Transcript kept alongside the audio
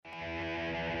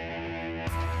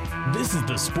This is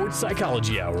the Sports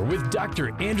Psychology Hour with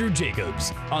Dr. Andrew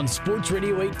Jacobs on Sports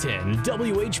Radio 810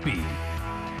 WHB.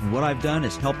 And what I've done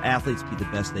is help athletes be the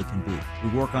best they can be.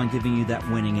 We work on giving you that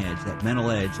winning edge, that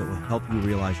mental edge that will help you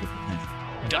realize your potential.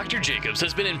 Dr. Jacobs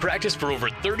has been in practice for over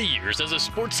 30 years as a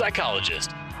sports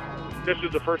psychologist. This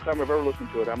is the first time I've ever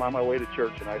listened to it. I'm on my way to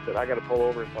church, and I said, I got to pull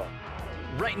over and talk.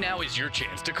 Right now is your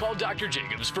chance to call Dr.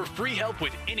 Jacobs for free help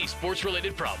with any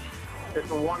sports-related problem. It's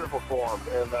a wonderful forum,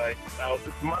 and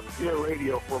it's must-hear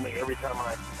radio for me every time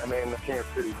I'm in Kansas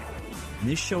City. And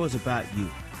this show is about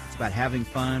you. It's about having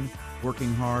fun,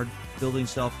 working hard, building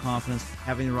self-confidence,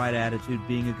 having the right attitude,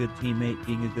 being a good teammate,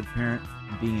 being a good parent,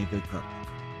 and being a good coach.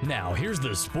 Now, here's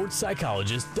the sports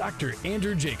psychologist, Dr.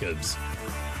 Andrew Jacobs.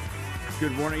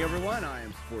 Good morning, everyone. I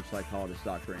am sports psychologist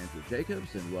Dr. Andrew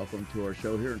Jacobs, and welcome to our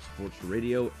show here on Sports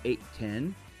Radio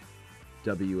 810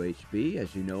 WHB.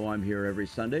 As you know, I'm here every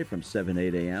Sunday from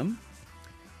 8 a.m.,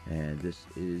 and this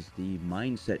is the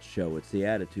mindset show. It's the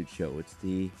attitude show. It's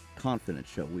the confidence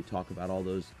show. We talk about all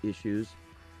those issues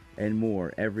and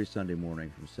more every Sunday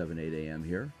morning from 8 a.m.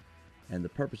 here, and the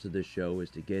purpose of this show is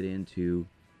to get into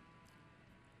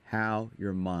how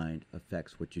your mind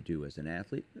affects what you do as an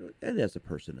athlete and as a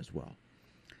person as well.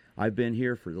 I've been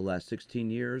here for the last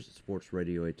 16 years at Sports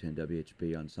Radio 810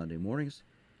 WHB on Sunday mornings.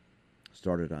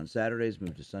 Started on Saturdays,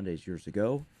 moved to Sundays years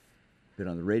ago. Been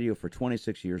on the radio for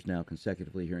 26 years now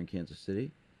consecutively here in Kansas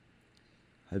City.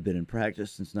 I've been in practice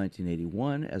since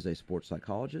 1981 as a sports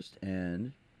psychologist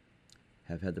and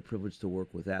have had the privilege to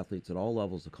work with athletes at all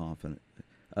levels of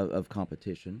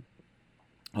competition,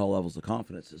 all levels of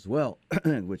confidence as well,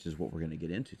 which is what we're going to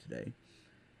get into today.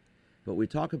 But we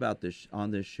talk about this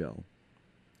on this show,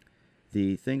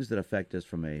 the things that affect us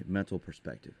from a mental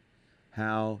perspective,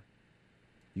 how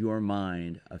your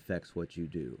mind affects what you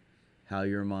do, how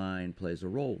your mind plays a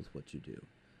role with what you do.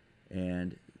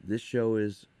 And this show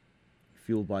is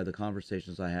fueled by the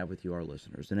conversations I have with you, our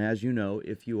listeners. And as you know,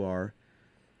 if you are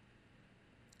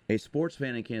a sports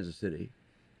fan in Kansas City,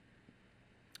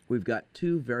 we've got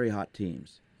two very hot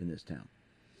teams in this town.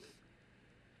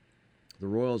 The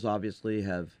Royals obviously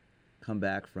have come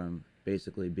back from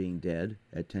basically being dead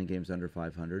at 10 games under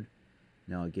 500,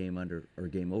 now a game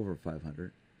over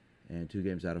 500, and 2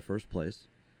 games out of first place,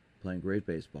 playing great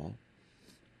baseball,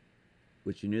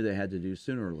 which you knew they had to do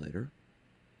sooner or later.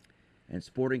 And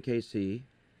Sporting KC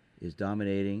is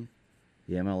dominating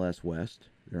the MLS West.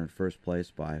 They're in first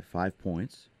place by 5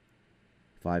 points,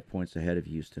 5 points ahead of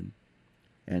Houston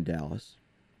and Dallas,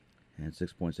 and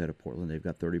 6 points ahead of Portland. They've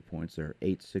got 30 points. They're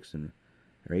 8-4-6.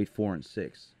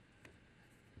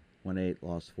 Won 8,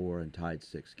 lost 4, and tied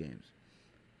 6 games.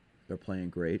 They're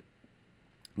playing great.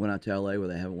 Went out to LA where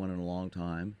they haven't won in a long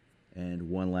time and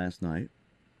won last night.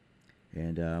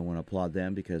 And I want to applaud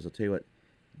them because I'll tell you what,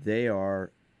 they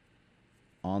are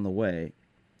on the way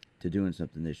to doing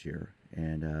something this year.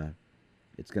 And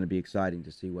it's going to be exciting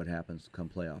to see what happens come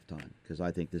playoff time, because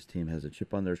I think this team has a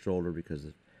chip on their shoulder because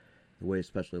of the way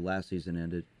especially last season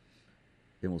ended.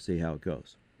 Then we'll see how it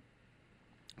goes.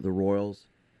 The Royals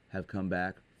have come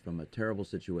back from a terrible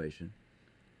situation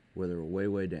where they were way,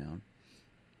 way down.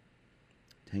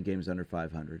 10 games under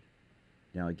 500.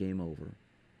 Now a game over.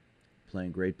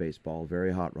 Playing great baseball.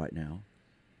 Very hot right now.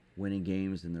 Winning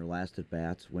games in their last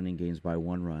at-bats. Winning games by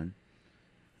 1 run.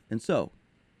 And so,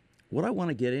 what I want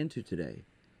to get into today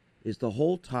is the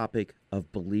whole topic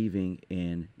of believing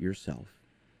in yourself.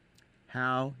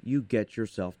 How you get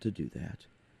yourself to do that.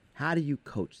 How do you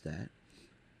coach that?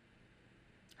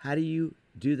 How do you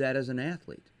do that as an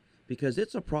athlete? Because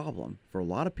it's a problem for a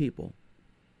lot of people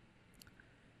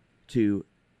to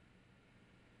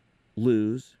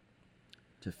lose,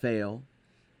 to fail,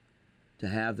 to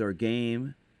have their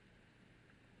game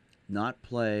not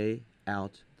play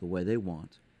out the way they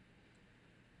want,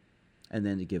 and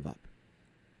then to give up.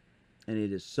 And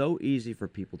it is so easy for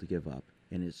people to give up,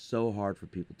 and it's so hard for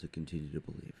people to continue to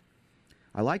believe.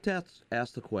 I like to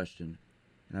ask the question,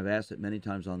 and I've asked it many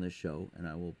times on this show, and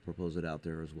I will propose it out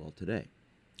there as well today.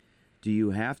 Do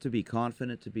you have to be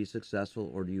confident to be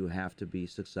successful, or do you have to be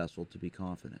successful to be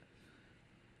confident?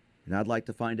 And I'd like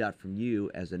to find out from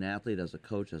you as an athlete, as a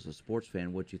coach, as a sports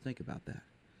fan, what you think about that.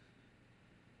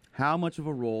 How much of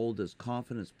a role does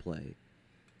confidence play?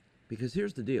 Because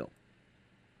here's the deal.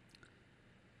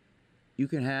 You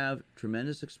can have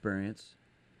tremendous experience.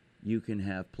 You can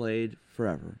have played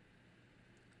forever.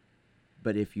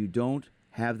 But if you don't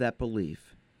have that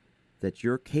belief that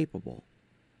you're capable,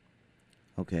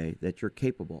 I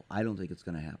don't think it's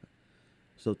going to happen.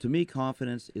 So to me,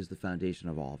 confidence is the foundation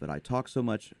of all of it. I talk so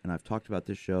much, and I've talked about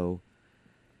this show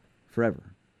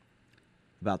forever,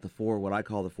 about what I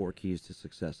call the 4 keys to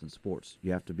success in sports.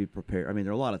 You have to be prepared. I mean,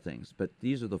 there are a lot of things, but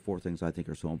these are the 4 things I think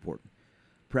are so important.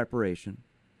 Preparation,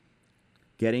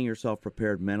 getting yourself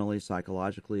prepared mentally,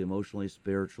 psychologically, emotionally,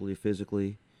 spiritually,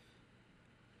 physically,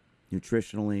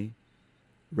 nutritionally,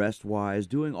 rest-wise,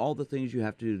 doing all the things you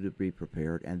have to do to be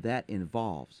prepared, and that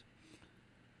involves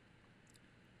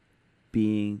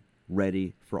being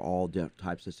ready for all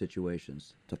types of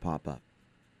situations to pop up.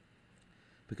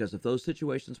 Because if those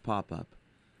situations pop up,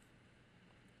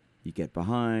 you get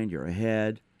behind, you're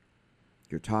ahead,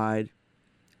 you're tied,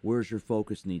 where's your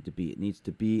focus need to be? It needs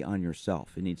to be on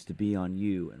yourself. It needs to be on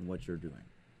you and what you're doing.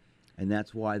 And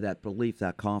that's why that belief,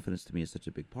 that confidence to me is such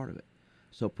a big part of it.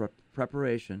 So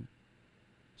preparation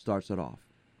starts it off.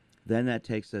 Then that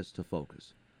takes us to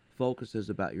focus. Focus is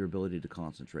about your ability to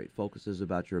concentrate. Focus is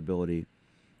about your ability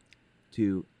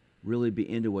to really be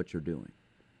into what you're doing.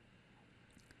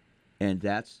 And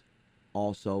that's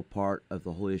also part of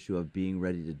the whole issue of being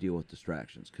ready to deal with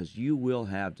distractions, because you will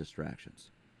have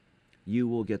distractions. You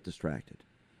will get distracted.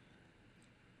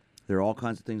 There are all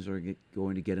kinds of things that are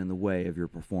going to get in the way of your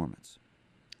performance.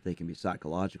 They can be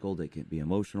psychological, they can be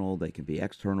emotional, they can be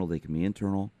external, they can be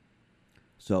internal.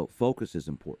 So focus is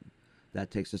important.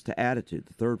 That takes us to attitude,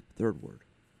 the third word.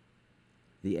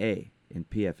 The A in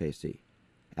PFAC.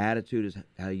 Attitude is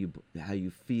how you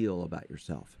feel about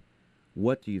yourself.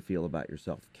 What do you feel about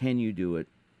yourself? Can you do it?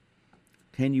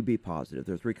 Can you be positive?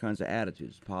 There are 3 kinds of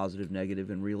attitudes: positive, negative,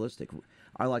 and realistic.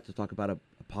 I like to talk about a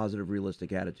positive,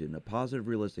 realistic attitude. And a positive,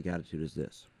 realistic attitude is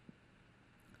this: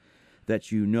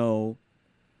 that you know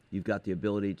you've got the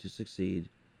ability to succeed,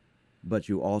 but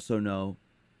you also know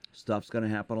stuff's going to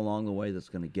happen along the way that's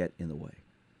going to get in the way.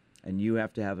 And you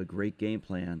have to have a great game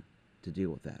plan to deal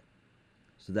with that.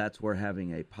 So that's where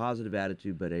having a positive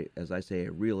attitude, but as I say,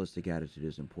 a realistic attitude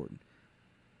is important.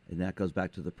 And that goes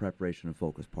back to the preparation and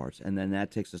focus parts. And then that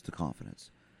takes us to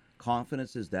confidence.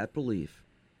 Confidence is that belief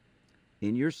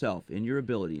in yourself, in your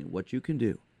ability, in what you can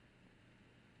do,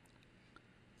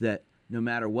 that no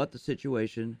matter what the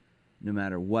situation, no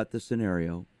matter what the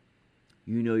scenario,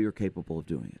 you know you're capable of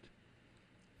doing it.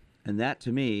 And that,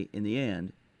 to me, in the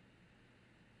end,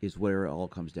 is where it all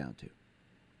comes down to.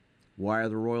 Why are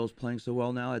the Royals playing so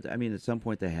well now? I mean, at some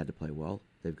point they had to play well.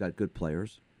 They've got good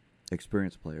players,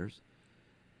 experienced players,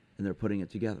 and they're putting it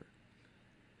together.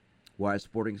 Why is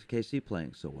Sporting KC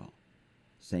playing so well?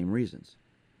 Same reasons.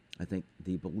 I think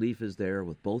the belief is there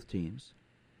with both teams,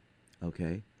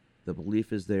 okay? The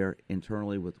belief is there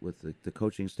internally with the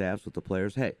coaching staffs, with the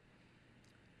players. Hey,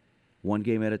 1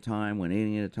 game at a time, 1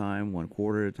 inning at a time, 1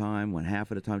 quarter at a time, 1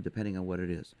 half at a time, depending on what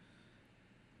it is.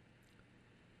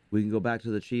 We can go back to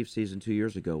the Chiefs season 2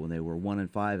 years ago when they were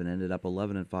 1-5 and ended up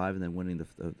 11-5 and then winning the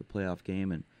playoff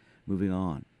game and moving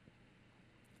on.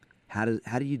 How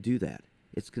do you do that?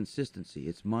 It's consistency.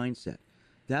 It's mindset.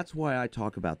 That's why I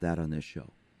talk about that on this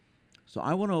show. So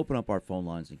I want to open up our phone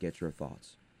lines and get your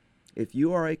thoughts. If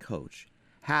you are a coach,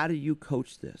 how do you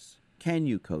coach this? Can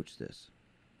you coach this?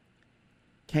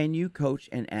 Can you coach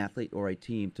an athlete or a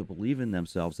team to believe in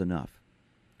themselves enough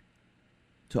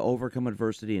to overcome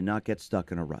adversity and not get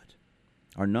stuck in a rut?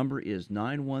 Our number is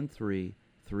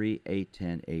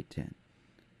 913-381-810.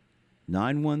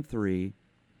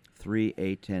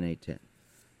 913-381-810.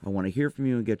 I want to hear from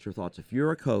you and get your thoughts. If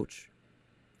you're a coach,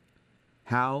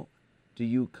 how do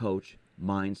you coach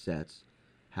mindsets?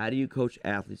 How do you coach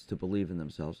athletes to believe in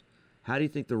themselves? How do you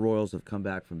think the Royals have come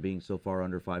back from being so far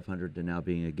under 500 to now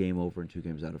being a game over and 2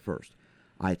 games out of first?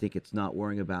 I think it's not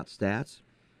worrying about stats.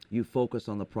 You focus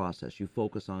on the process. You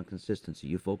focus on consistency.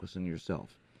 You focus on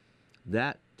yourself.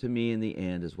 That, to me, in the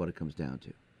end, is what it comes down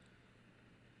to.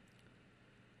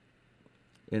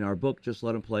 In our book, Just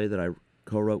Let 'Em Play, that I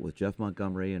co-wrote with Jeff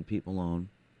Montgomery and Pete Malone,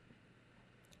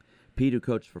 Pete, who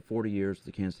coached for 40 years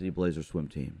the Kansas City Blazers swim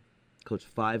team, coached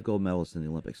 5 gold medalists in the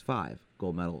Olympics, 5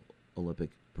 gold medal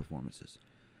Olympic performances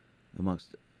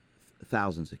amongst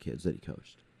thousands of kids that he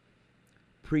coached.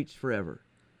 Preached forever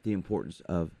the importance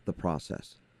of the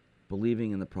process,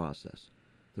 believing in the process.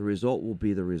 The result will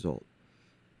be the result.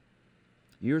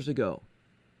 Years ago,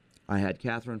 I had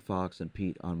Catherine Fox and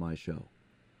Pete on my show.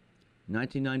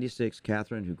 1996,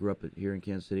 Catherine, who grew up here in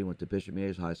Kansas City, went to Bishop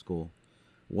Mayes High School,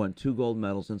 won 2 gold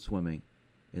medals in swimming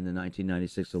in the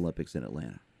 1996 Olympics in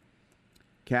Atlanta.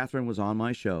 Catherine was on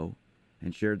my show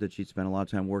and shared that she'd spent a lot of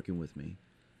time working with me.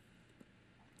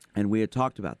 And we had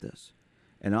talked about this.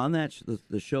 And on that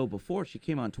the show before, she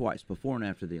came on twice, before and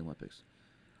after the Olympics.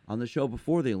 On the show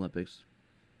before the Olympics,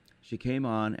 she came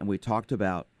on and we talked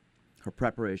about her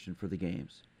preparation for the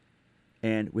games.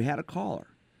 And we had a caller.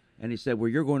 And he said, well,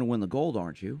 you're going to win the gold,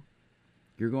 aren't you?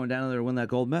 You're going down there to win that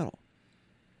gold medal.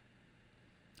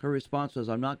 Her response was,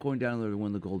 I'm not going down there to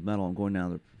win the gold medal. I'm going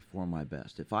down there to perform my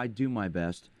best. If I do my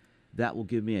best, that will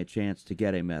give me a chance to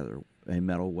get a medal,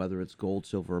 whether it's gold,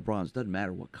 silver, or bronze. It doesn't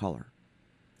matter what color.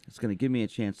 It's going to give me a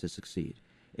chance to succeed.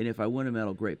 And if I win a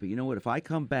medal, great. But you know what? If I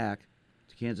come back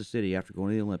to Kansas City after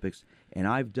going to the Olympics and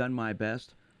I've done my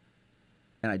best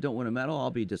and I don't win a medal,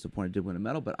 I'll be disappointed I didn't win a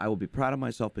medal, but I will be proud of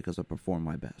myself because I performed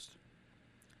my best.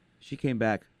 She came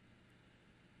back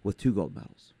with 2 gold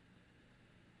medals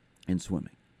in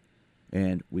swimming.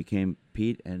 And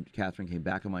Pete and Catherine came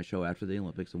back on my show after the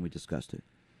Olympics and we discussed it.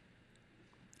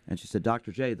 And she said,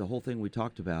 Dr. J, the whole thing we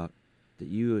talked about that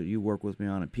you work with me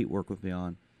on and Pete worked with me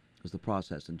on was the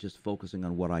process and just focusing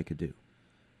on what I could do.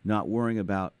 Not worrying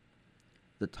about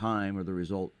the time or the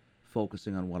result,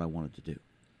 focusing on what I wanted to do.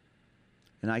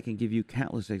 And I can give you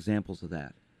countless examples of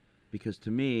that. Because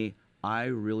to me, I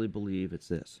really believe it's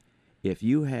this. If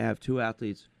you have 2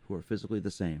 athletes who are physically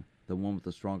the same, the one with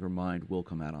the stronger mind will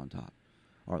come out on top.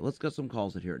 All right, let's get some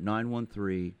calls in here.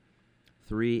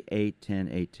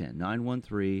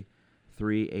 913-381-810-810.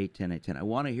 913-381-810-810. I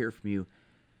want to hear from you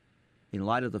in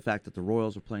light of the fact that the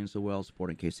Royals are playing so well,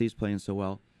 Sporting KC's playing so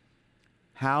well.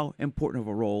 How important of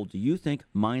a role do you think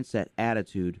mindset,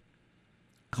 attitude,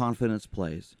 confidence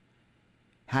plays?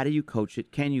 How do you coach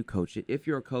it? Can you coach it? If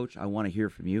you're a coach, I want to hear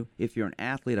from you. If you're an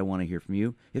athlete, I want to hear from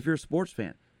you. If you're a sports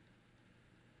fan,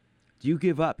 do you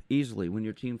give up easily when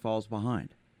your team falls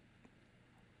behind?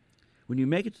 When you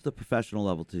make it to the professional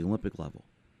level, to the Olympic level,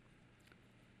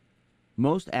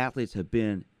 most athletes have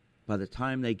been, by the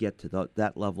time they get to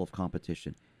that level of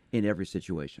competition, in every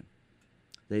situation.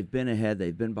 They've been ahead,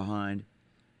 they've been behind,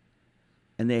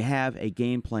 and they have a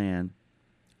game plan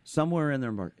somewhere in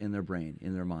their brain,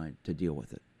 in their mind, to deal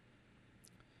with it.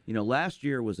 You know, last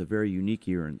year was a very unique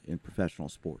year in professional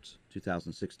sports,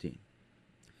 2016,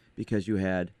 because you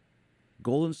had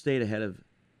Golden State ahead of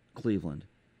Cleveland,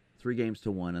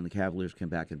 3-1, and the Cavaliers came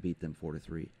back and beat them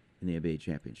 4-3 in the NBA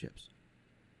championships.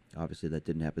 Obviously, that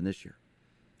didn't happen this year.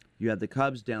 You had the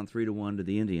Cubs down 3-1 to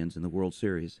the Indians in the World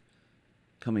Series,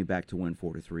 coming back to win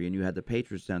 4-3, and you had the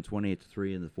Patriots down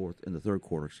 28-3 in the third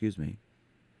quarter,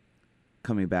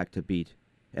 coming back to beat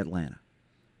Atlanta.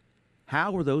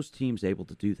 How were those teams able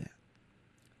to do that?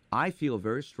 I feel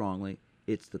very strongly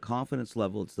it's the confidence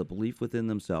level, it's the belief within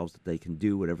themselves that they can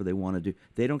do whatever they want to do.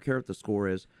 They don't care what the score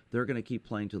is. They're going to keep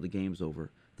playing till the game's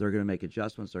over. They're going to make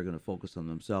adjustments. They're going to focus on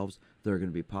themselves. They're going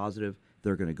to be positive.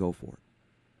 They're going to go for it.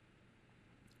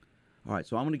 All right,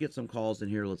 so I'm going to get some calls in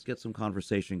here. Let's get some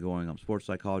conversation going. I'm sports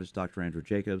psychologist Dr. Andrew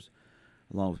Jacobs,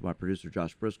 along with my producer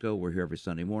Josh Briscoe. We're here every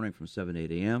Sunday morning from 7 to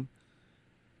 8 a.m.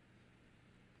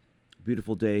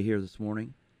 Beautiful day here this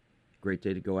morning. Great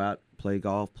day to go out, play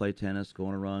golf, play tennis, go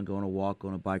on a run, go on a walk, go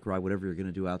on a bike ride, whatever you're going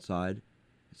to do outside.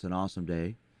 It's an awesome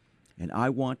day. And I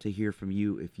want to hear from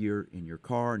you if you're in your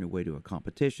car on your way to a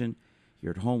competition,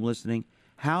 you're at home listening.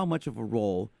 How much of a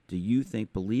role do you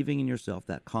think believing in yourself,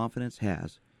 that confidence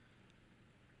has?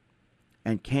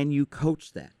 And can you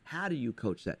coach that? How do you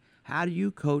coach that? How do you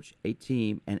coach a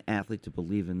team, an athlete, to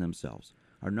believe in themselves?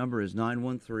 Our number is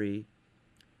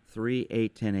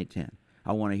 913-381-810.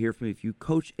 I want to hear from you. If you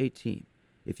coach a team,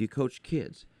 if you coach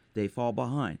kids, they fall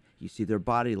behind. You see their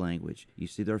body language. You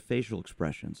see their facial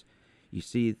expressions. You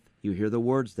hear the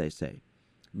words they say.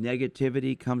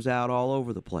 Negativity comes out all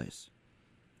over the place.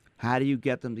 How do you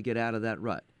get them to get out of that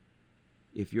rut?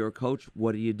 If you're a coach,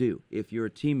 what do you do? If you're a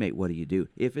teammate, what do you do?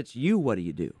 If it's you, what do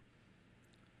you do?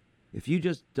 If you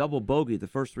just double bogey the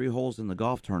first 3 holes in the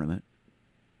golf tournament,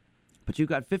 but you've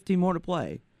got 15 more to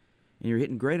play, and you're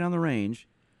hitting great on the range,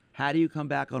 how do you come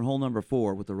back on hole number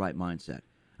 4 with the right mindset?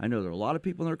 I know there are a lot of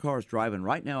people in their cars driving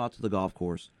right now out to the golf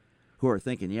course who are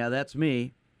thinking, yeah, that's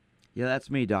me. Yeah, that's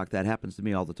me, Doc. That happens to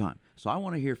me all the time. So I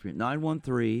want to hear from you.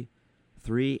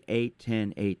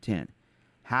 913-381-810.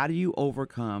 How do you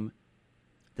overcome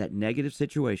that negative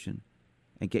situation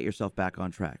and get yourself back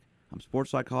on track? I'm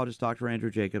sports psychologist Dr.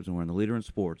 Andrew Jacobs, and we're in the Leader in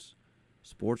Sports,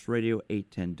 Sports Radio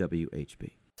 810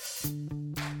 WHB.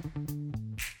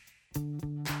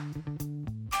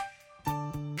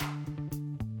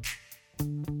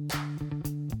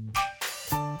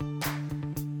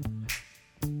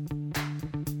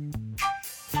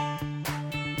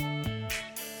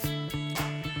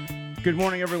 Good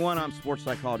morning, everyone. I'm sports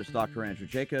psychologist Dr. Andrew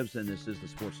Jacobs, and this is the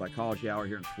Sports Psychology Hour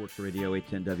here in Sports Radio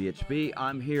 810 WHB.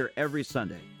 I'm here every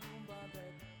Sunday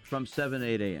from 7 to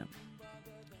 8 a.m.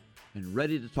 and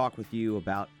ready to talk with you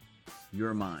about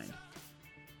your mind.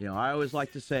 You know, I always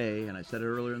like to say, and I said it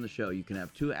earlier in the show, you can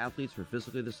have 2 athletes who are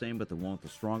physically the same, but the one with the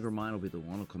stronger mind will be the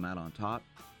one who will come out on top.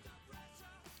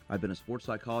 I've been a sports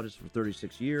psychologist for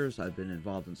 36 years. I've been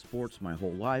involved in sports my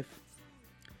whole life.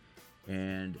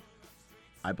 And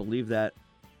I believe that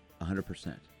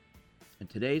 100%. And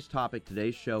today's topic,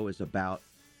 today's show is about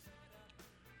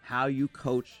how you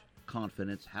coach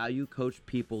confidence, how you coach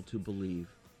people to believe.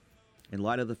 In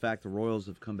light of the fact the Royals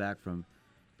have come back from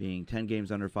being 10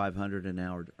 games under 500 and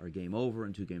now are game over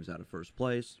and 2 games out of first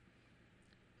place.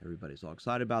 Everybody's all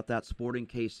excited about that. Sporting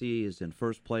KC is in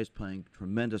first place playing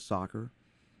tremendous soccer.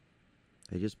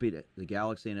 They just beat the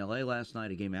Galaxy in L.A. last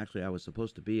night, a game actually I was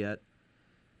supposed to be at,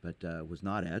 but was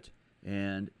not at.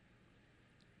 And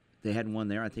they hadn't won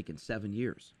there, I think, in 7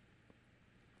 years.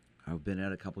 I've been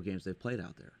at a couple games they've played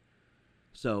out there.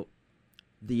 So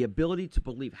the ability to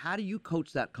believe, how do you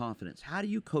coach that confidence? How do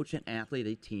you coach an athlete,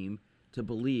 a team, to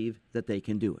believe that they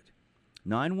can do it?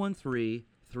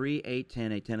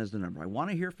 913-381-0810 is the number. I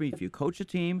want to hear from you if you coach a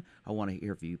team. I want to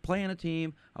hear if you play in a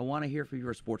team. I want to hear if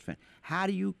you're a sports fan. How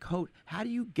do you coach? How do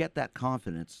you get that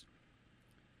confidence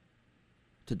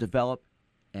to develop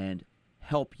and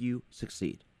help you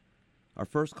succeed? Our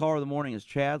first caller of the morning is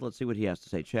Chad. Let's see what he has to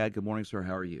say. Chad, good morning, sir.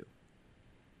 How are you?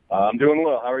 I'm doing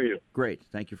well. How are you? Great.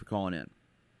 Thank you for calling in.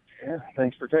 Yeah,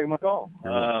 thanks for taking my call.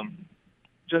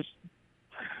 Just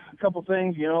a couple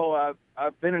things. You know,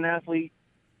 I've been an athlete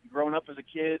growing up as a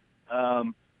kid.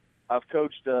 I've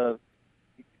coached, a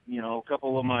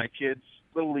couple of my kids'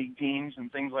 little league teams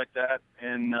and things like that.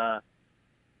 And,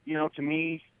 to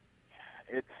me,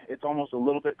 it's almost a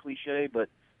little bit cliche, but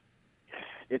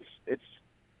it's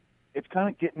kind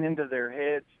of getting into their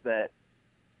heads that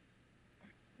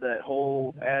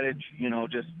whole adage,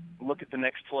 just look at the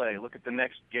next play, look at the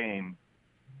next game.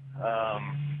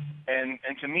 And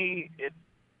to me, it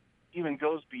even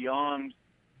goes beyond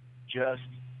just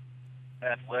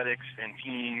athletics and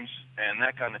teams and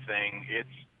that kind of thing.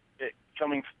 It's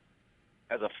coming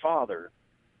as a father,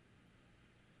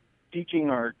 teaching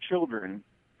our children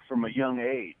from a young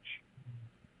age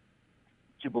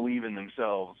to believe in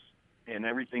themselves in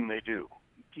everything they do,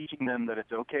 teaching them that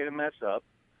it's okay to mess up,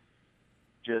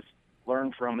 just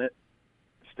learn from it,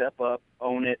 step up,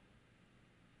 own it,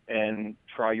 and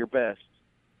try your best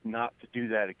not to do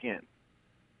that again.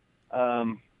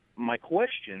 My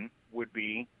question would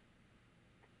be,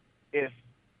 if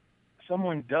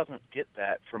someone doesn't get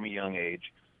that from a young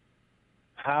age,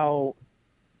 how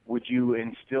would you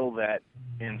instill that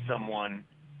in someone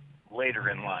later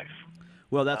in life?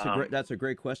 Well, that's a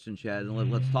great question, Chad,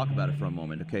 and let's talk about it for a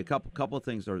moment. Okay, a couple of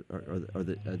things are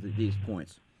these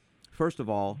points. First of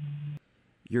all,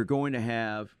 you're going to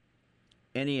have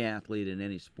any athlete in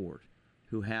any sport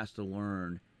who has to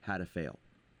learn how to fail.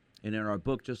 And in our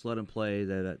book, Just Let Him Play,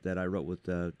 that I wrote with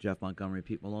Jeff Montgomery and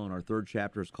Pete Malone, our third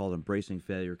chapter is called Embracing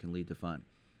Failure Can Lead to Fun.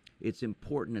 It's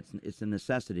important, it's a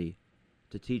necessity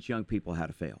to teach young people how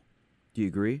to fail. Do you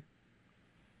agree?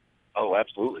 Oh,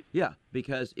 absolutely. Yeah,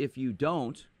 because if you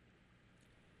don't,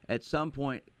 at some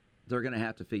point, they're going to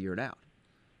have to figure it out.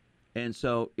 And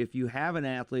so if you have an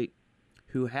athlete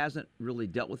who hasn't really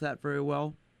dealt with that very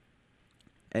well,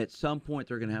 at some point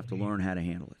they're going to have to learn how to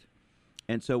handle it.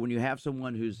 And so when you have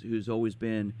someone who's always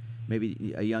been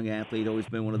maybe a young athlete, always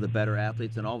been one of the better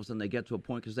athletes, and all of a sudden they get to a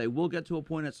point, because they will get to a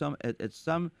point at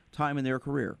some time in their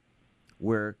career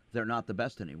where they're not the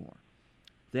best anymore.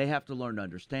 They have to learn to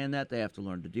understand that. They have to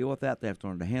learn to deal with that. They have to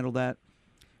learn to handle that.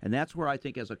 And that's where I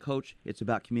think as a coach, it's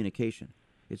about communication.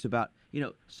 It's about,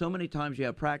 so many times you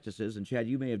have practices, and Chad,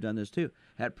 you may have done this too,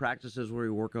 had practices where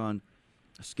you work on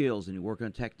skills and you work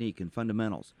on technique and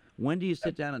fundamentals. When do you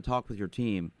sit down and talk with your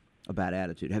team about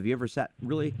attitude? Have you ever sat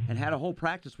really and had a whole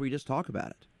practice where you just talk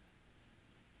about it?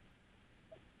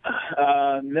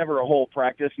 Never a whole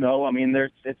practice, no. I mean,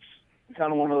 it's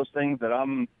kind of one of those things that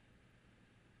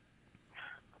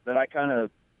I kind of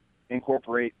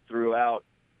incorporate throughout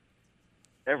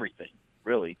everything,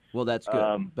 really. Well, that's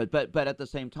good. But at the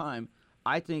same time,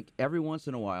 I think every once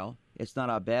in a while, it's not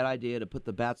a bad idea to put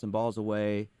the bats and balls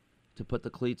away, to put the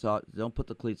cleats on. Don't put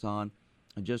the cleats on,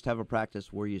 and just have a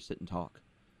practice where you sit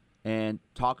and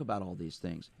talk about all these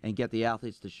things, and get the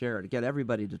athletes to share it, get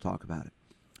everybody to talk about it.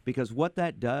 Because what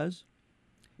that does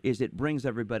is it brings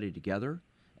everybody together,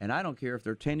 and I don't care if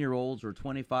they're 10-year-olds or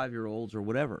 25-year-olds or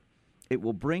whatever. It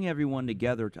will bring everyone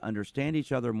together to understand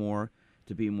each other more,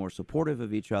 to be more supportive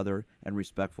of each other and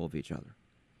respectful of each other.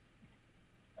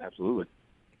 Absolutely.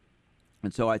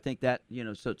 And so I think that,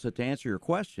 so to answer your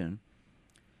question,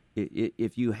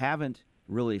 if you haven't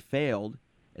really failed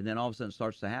and then all of a sudden it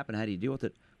starts to happen, how do you deal with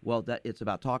it? Well, it's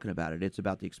about talking about it. It's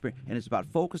about the experience, and it's about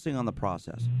focusing on the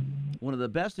process. One of the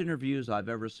best interviews I've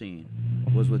ever seen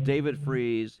was with David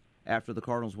Freese after the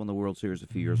Cardinals won the World Series a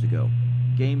few years ago.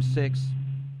 Game 6,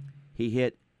 he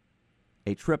hit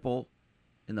a triple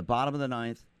in the bottom of the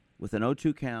ninth with an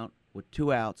 0-2 count with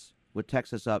 2 outs with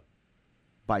Texas up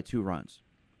by 2 runs.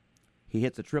 He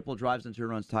hits a triple, drives in 2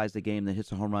 runs, ties the game, then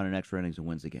hits a home run in extra innings and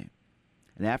wins the game.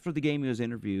 And after the game, he was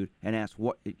interviewed and asked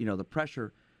the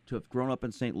pressure to have grown up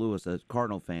in St. Louis, a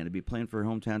Cardinal fan, to be playing for your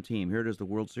hometown team. Here it is, the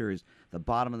World Series, the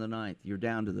bottom of the 9th. You're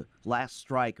down to the last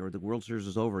strike, or the World Series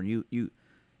is over, and you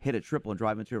hit a triple and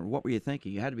drive into it. What were you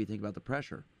thinking? You had to be thinking about the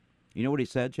pressure. You know what he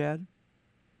said, Chad?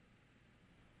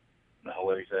 No,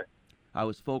 what did he say? I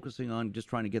was focusing on just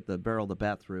trying to get the barrel of the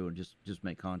bat through and just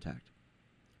make contact.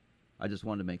 I just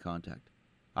wanted to make contact.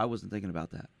 I wasn't thinking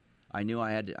about that. I knew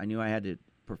I had to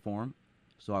perform,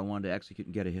 so I wanted to execute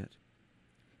and get a hit.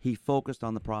 He focused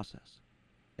on the process.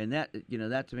 And that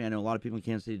to me, I know a lot of people in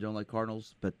Kansas City don't like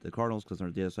Cardinals, but the Cardinals because they're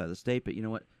on the other side of the state, but you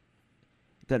know what?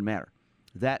 It doesn't matter.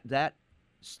 That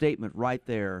statement right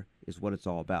there is what it's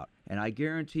all about. And I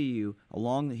guarantee you,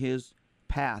 along his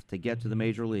path to get to the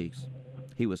major leagues,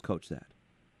 he was coached that.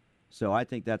 So I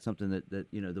think that's something that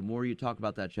the more you talk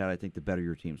about that, Chad, I think the better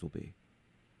your teams will be.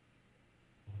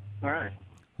 All right.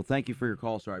 Well, thank you for your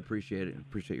call, sir. I appreciate it.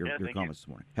 Appreciate your comments this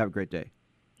morning. Have a great day.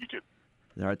 You too.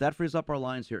 All right, that frees up our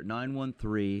lines here at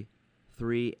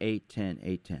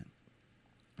 913-381-810.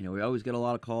 We always get a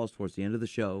lot of calls towards the end of the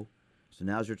show, so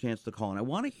now's your chance to call. And I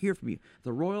want to hear from you.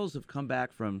 The Royals have come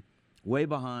back from way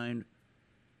behind,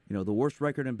 the worst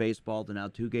record in baseball to now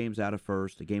 2 games out of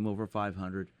first, a game over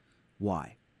 500.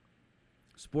 Why?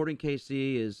 Sporting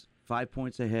KC is 5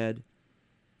 points ahead.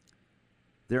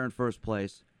 They're in first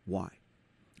place. Why?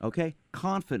 Okay,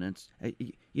 confidence.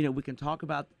 We can talk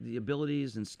about the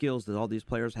abilities and skills that all these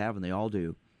players have, and they all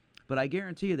do. But I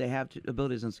guarantee you they have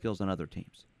abilities and skills on other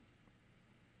teams.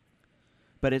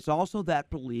 But it's also that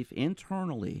belief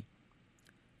internally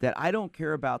that I don't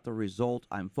care about the result.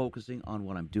 I'm focusing on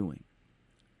what I'm doing.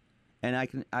 And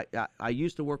I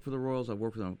used to work for the Royals. I've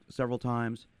worked for them several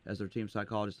times as their team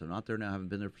psychologist. I'm not there now. I haven't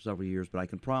been there for several years. But I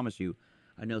can promise you,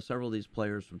 I know several of these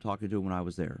players from talking to them when I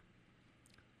was there.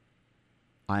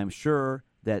 I am sure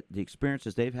that the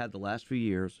experiences they've had the last few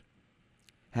years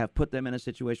have put them in a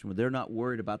situation where they're not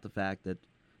worried about the fact that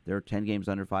they're 10 games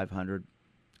under 500,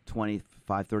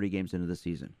 25, 30 games into the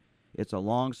season. It's a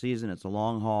long season. It's a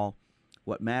long haul.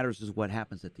 What matters is what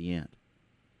happens at the end.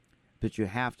 But you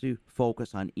have to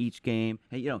focus on each game.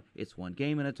 And, it's one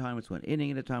game at a time. It's one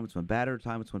inning at a time. It's one batter at a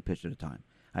time. It's one pitch at a time.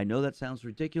 I know that sounds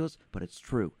ridiculous, but it's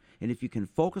true. And if you can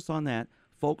focus on that,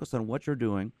 focus on what you're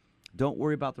doing, don't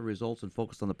worry about the results and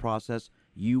focus on the process,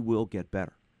 you will get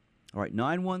better. All right,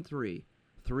 913-381-810.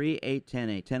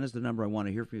 810 is the number I want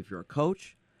to hear from you if you're a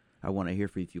coach. I want to hear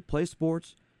from you if you play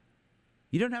sports.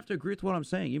 You don't have to agree with what I'm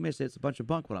saying. You may say it's a bunch of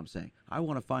bunk what I'm saying. I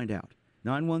want to find out.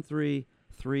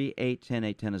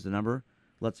 913-381-810 is the number.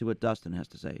 Let's see what Dustin has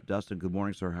to say. Dustin, good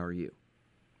morning, sir. How are you?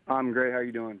 I'm great. How are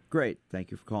you doing? Great. Thank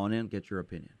you for calling in. Get your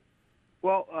opinion.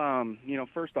 Well,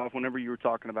 first off, whenever you were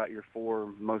talking about your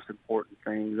 4 most important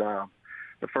things,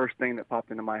 the first thing that popped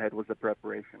into my head was the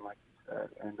preparation, like you said.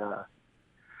 And,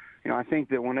 I think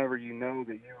that whenever you know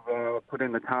that you've put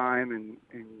in the time and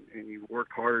you've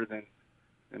worked harder than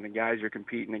the guys you're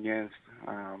competing against,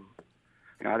 I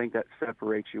think that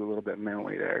separates you a little bit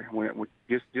mentally there.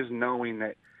 Just knowing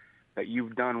that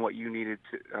you've done what you needed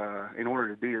to in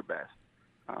order to do your best.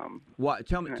 Why?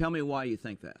 Tell me why you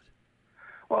think that.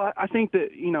 Well, I think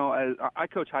that, as I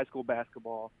coach high school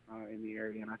basketball in the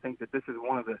area, and I think that this is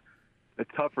one of the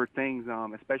tougher things,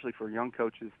 especially for young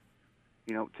coaches,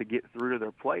 to get through to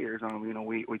their players.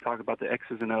 We talk about the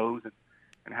X's and O's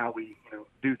and how we,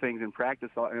 do things in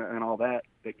practice and all that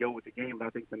go with the game. But I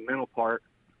think the mental part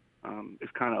is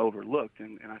kind of overlooked.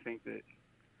 And I think that,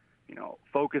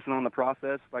 focusing on the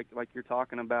process, like you're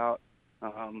talking about,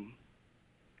 when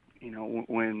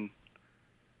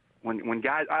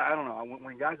guys, I don't know,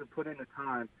 when guys have put in the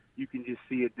time, you can just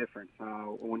see a difference.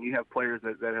 When you have players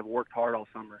that have worked hard all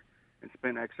summer and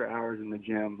spent extra hours in the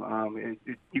gym,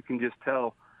 you can just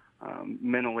tell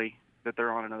mentally that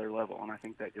they're on another level, and I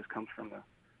think that just comes from the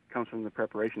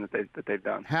preparation that they've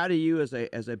done. How do you, as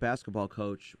a basketball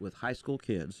coach with high school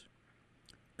kids,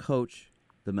 coach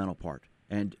the mental part,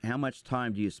 and how much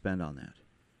time do you spend on that?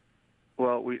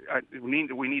 Well, we need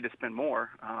to spend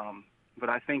more. But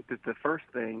I think that the first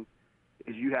thing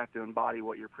is you have to embody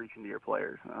what you're preaching to your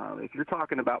players. If you're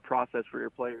talking about process for your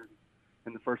players,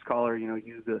 and the first caller,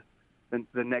 use the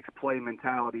next play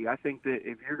mentality, I think that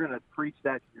if you're going to preach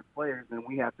that to your players, then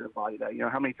we have to embody that.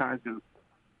 How many times does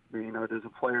a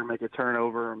player make a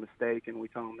turnover or a mistake, and we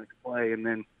tell them next play, and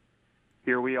then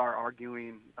here we are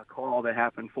arguing a call that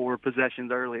happened 4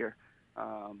 possessions earlier.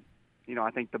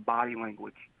 I think the body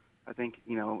language. I think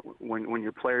when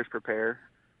your players prepare.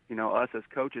 Us as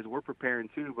coaches, we're preparing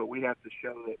too, but we have to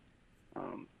show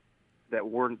that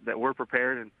we're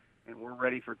prepared we're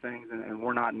ready for things, and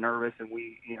we're not nervous, and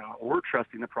we're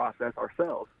trusting the process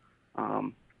ourselves.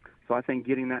 So I think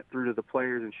getting that through to the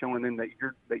players and showing them that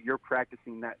you're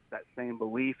practicing that same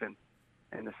belief and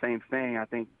the same thing. I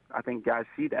think guys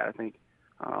see that. I think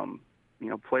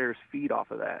players feed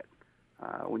off of that.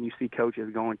 When you see coaches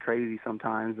going crazy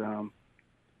sometimes, the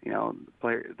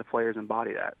players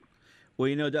embody that.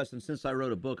 Well, Dustin, since I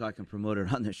wrote a book, I can promote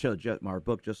it on the show. Our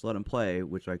book, Just Let Him Play,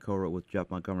 which I co-wrote with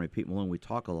Jeff Montgomery and Pete Malone, we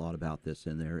talk a lot about this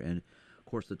in there. And, of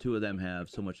course, the two of them have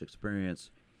so much experience,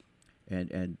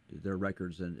 and their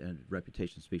records and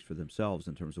reputation speaks for themselves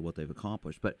in terms of what they've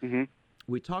accomplished. But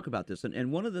we talk about this.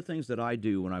 And one of the things that I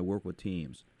do when I work with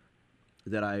teams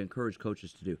that I encourage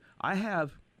coaches to do,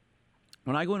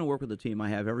 when I go in and work with a team, I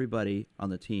have everybody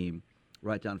on the team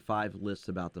write down 5 lists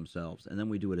about themselves, and then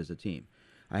we do it as a team.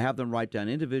 I have them write down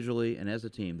individually and as a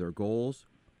team their goals,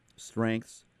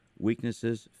 strengths,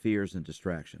 weaknesses, fears, and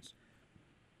distractions.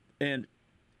 And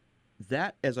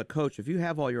that, as a coach, if you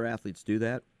have all your athletes do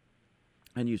that,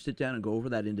 and you sit down and go over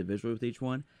that individually with each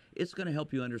one, it's going to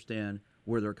help you understand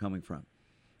where they're coming from.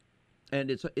 And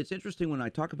it's interesting when I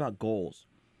talk about goals,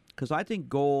 because I think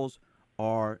goals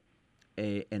are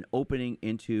an opening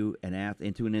into an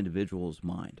individual's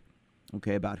mind,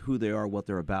 okay, about who they are, what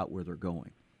they're about, where they're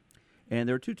going. And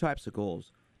there are 2 types of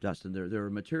goals, Dustin. There are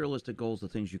materialistic goals, the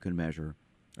things you can measure.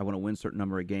 I want to win a certain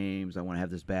number of games. I want to have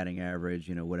this batting average,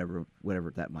 whatever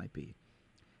that might be.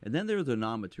 And then there are the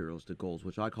non-materialistic goals,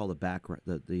 which I call the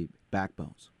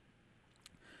backbones.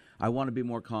 I want to be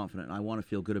more confident. I want to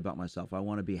feel good about myself. I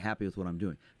want to be happy with what I'm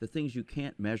doing. The things you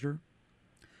can't measure,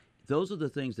 those are the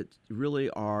things that really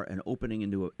are an opening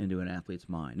into an athlete's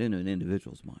mind, into an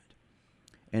individual's mind.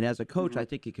 And as a coach, I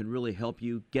think it can really help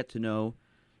you get to know.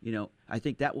 I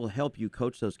think that will help you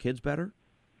coach those kids better.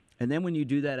 And then when you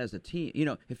do that as a team,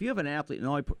 if you have an athlete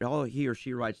and all he or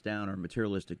she writes down are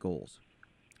materialistic goals,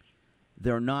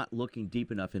 they're not looking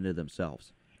deep enough into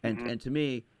themselves. And to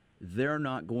me, they're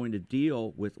not going to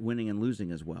deal with winning and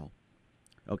losing as well.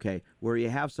 Okay, where you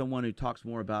have someone who talks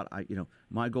more about,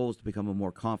 my goal is to become a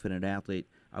more confident athlete.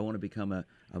 I want to become a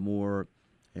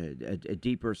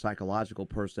deeper psychological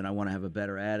person. I want to have a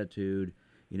better attitude.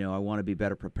 I want to be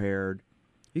better prepared.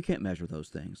 You can't measure those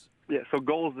things. Yeah, so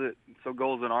goals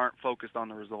that aren't focused on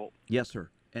the result. Yes, sir.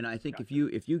 And I think if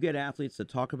you get athletes to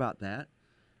talk about that,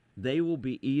 they will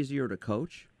be easier to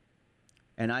coach,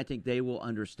 and I think they will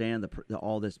understand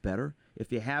all this better.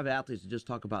 If you have athletes that just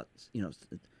talk about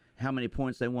how many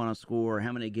points they want to score,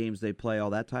 how many games they play, all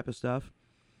that type of stuff,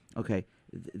 okay,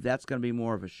 that's going to be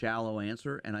more of a shallow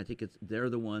answer. And I think they're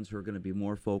the ones who are going to be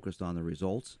more focused on the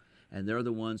results, and they're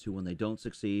the ones who, when they don't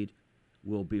succeed,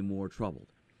 will be more troubled.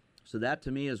 So that,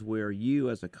 to me, is where you,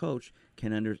 as a coach,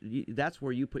 that's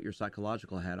where you put your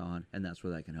psychological hat on, and that's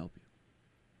where that can help you.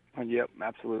 Yep,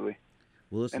 absolutely.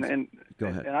 Well, listen, go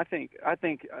ahead. And I think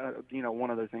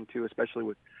one other thing too, especially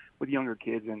with younger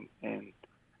kids and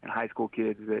high school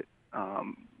kids, that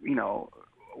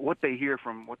what they hear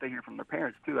from their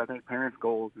parents too. I think parents'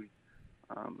 goals,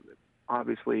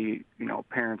 obviously,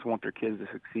 parents want their kids to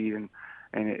succeed, and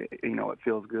it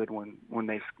feels good when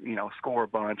they score a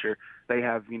bunch, or they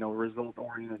have result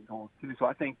oriented goals too. So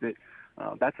I think that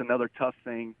that's another tough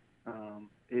thing,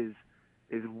 is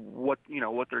what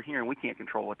they're hearing. We can't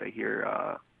control what they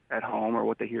hear at home, or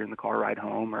what they hear in the car ride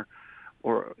home,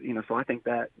 or so I think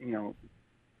that you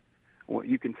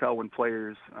can tell when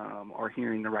players are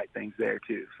hearing the right things there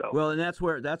too. So well, and that's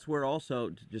where also,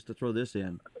 just to throw this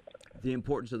in, the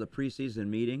importance of the preseason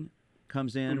meeting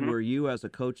comes in, where you as a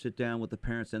coach sit down with the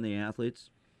parents and the athletes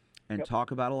and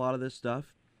talk about a lot of this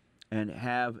stuff, and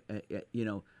have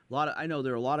I know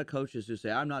there are a lot of coaches who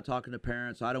say, I'm not talking to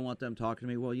parents, I don't want them talking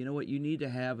to me. Well, you know what, you need to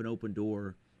have an open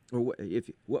door. Or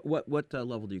what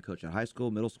level do you coach at? High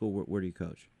school, middle school? Where do you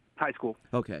coach? High school.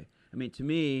 Okay. I mean, to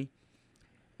me,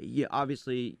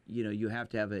 obviously, you have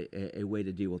to have a way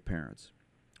to deal with parents,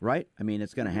 right? I mean,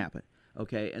 it's going to happen.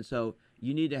 Okay, and so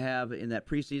you need to have, in that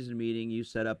preseason meeting, you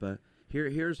set up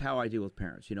here's how I deal with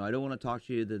parents. I don't want to talk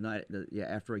to you the night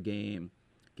after a game,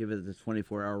 give it the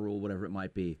 24-hour rule, whatever it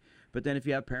might be. But then if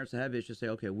you have parents that have issues, say,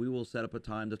 okay, we will set up a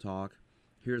time to talk.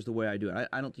 Here's the way I do it.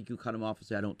 I don't think you cut them off and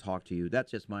say, I don't talk to you.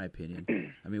 That's just my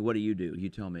opinion. I mean, what do? You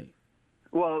tell me.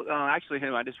 Well, actually,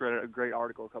 I just read a great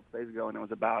article a couple days ago, and it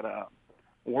was about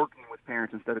working with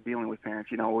parents instead of dealing with parents.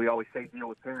 We always say deal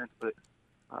with parents, but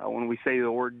when we say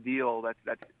the word deal,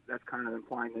 that's kind of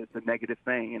implying that it's a negative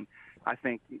thing. And I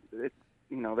think this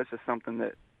is something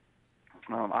that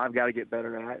I've got to get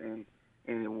better at,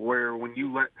 and where when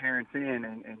you let parents in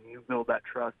and you build that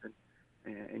trust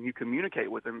and you communicate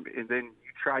with them, and then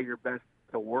you try your best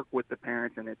to work with the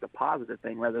parents, and it's a positive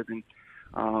thing rather than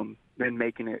than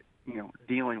making it,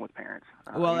 dealing with parents.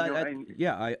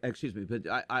 Excuse me,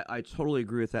 but I totally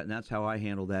agree with that, and that's how I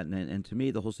handle that. And to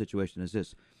me, the whole situation is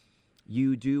this: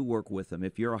 you do work with them.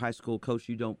 If you're a high school coach,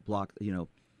 you don't block,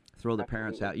 throw the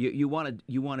parents out. You want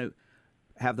to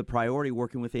have the priority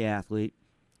working with the athlete,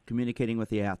 communicating with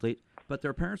the athlete, but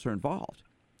their parents are involved.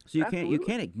 So you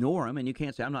can't ignore them, and you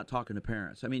can't say I'm not talking to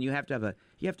parents. I mean, you have to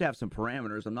have some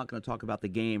parameters. I'm not going to talk about the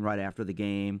game right after the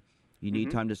game. You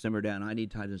need time to simmer down. I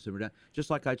need time to simmer down. Just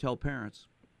like I tell parents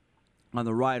on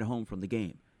the ride home from the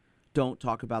game, don't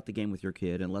talk about the game with your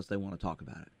kid unless they want to talk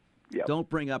about it. Yep. Don't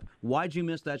bring up why'd you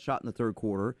miss that shot in the third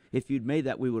quarter. If you'd made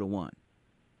that, we would have won.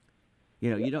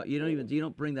 You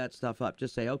don't bring that stuff up.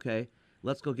 Just say, okay,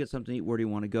 let's go get something to eat. Where do you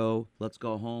want to go? Let's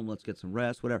go home. Let's get some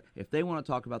rest. Whatever. If they want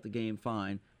to talk about the game,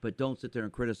 fine. But don't sit there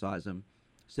and criticize them.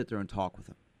 Sit there and talk with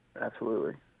them.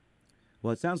 Absolutely.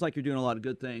 Well, it sounds like you're doing a lot of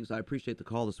good things. I appreciate the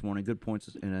call this morning. Good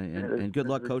points, and good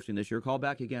luck coaching this year. Call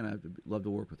back again. I'd love to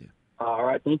work with you. All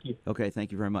right. Thank you. Okay.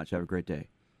 Thank you very much. Have a great day.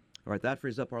 All right. That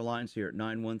frees up our lines here at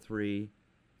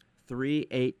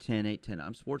 913-381-810.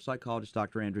 I'm sports psychologist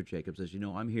Dr. Andrew Jacobs. As you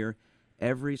know, I'm here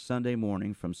every Sunday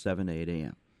morning from 7 to 8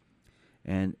 a.m.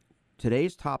 And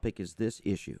today's topic is this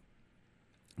issue.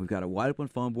 We've got a wide open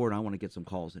phone board, and I want to get some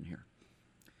calls in here.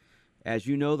 As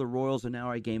you know, the Royals are now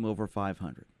a game over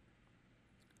 500.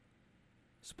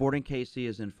 Sporting KC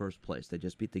is in first place. They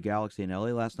just beat the Galaxy in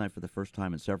L.A. last night for the first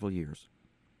time in several years.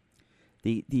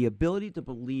 The ability to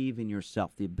believe in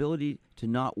yourself, the ability to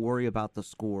not worry about the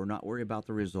score, not worry about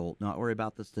the result, not worry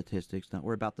about the statistics, not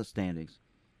worry about the standings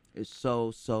is so,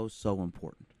 so, so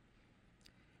important.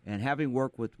 And having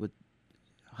worked with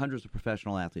hundreds of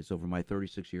professional athletes over my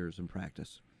 36 years in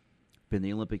practice, been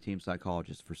the Olympic team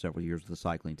psychologist for several years with the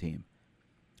cycling team.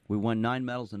 We won 9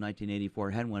 medals in 1984.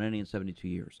 Hadn't won any in 72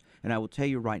 years. And I will tell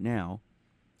you right now,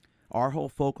 our whole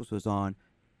focus was on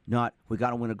not, we got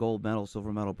to win a gold medal,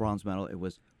 silver medal, bronze medal. It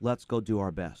was, let's go do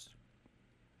our best.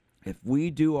 If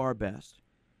we do our best,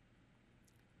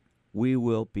 we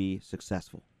will be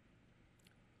successful.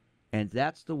 And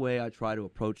that's the way I try to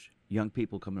approach young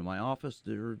people coming to my office,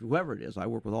 or whoever it is. I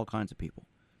work with all kinds of people.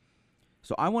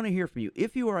 So I want to hear from you.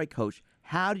 If you are a coach,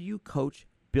 how do you coach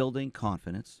building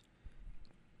confidence?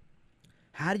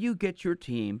 How do you get your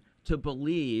team to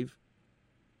believe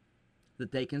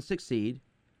that they can succeed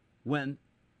when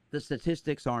the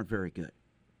statistics aren't very good?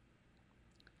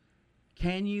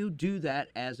 Can you do that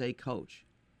as a coach?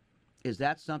 Is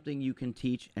that something you can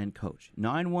teach and coach?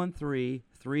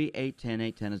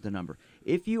 913-381-810 is the number.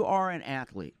 If you are an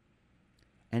athlete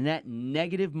and that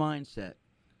negative mindset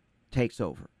takes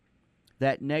over,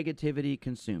 that negativity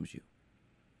consumes you.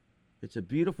 It's a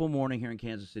beautiful morning here in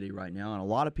Kansas City right now, and a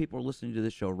lot of people are listening to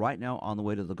this show right now on the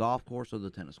way to the golf course or the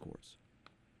tennis courts.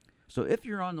 So if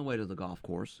you're on the way to the golf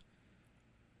course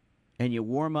and you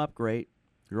warm up great,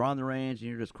 you're on the range and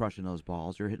you're just crushing those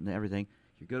balls, you're hitting everything,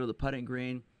 you go to the putting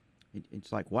green,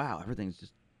 it's like, wow, everything's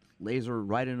just laser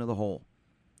right into the hole.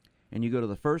 And you go to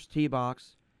the first tee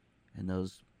box, and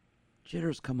those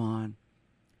jitters come on,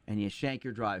 and you shank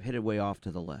your drive, hit it way off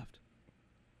to the left.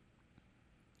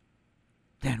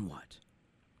 Then what?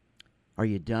 Are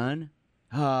you done?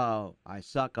 Oh, I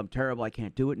suck, I'm terrible, I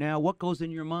can't do it now. What goes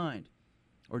in your mind?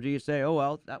 Or do you say, oh,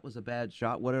 well, that was a bad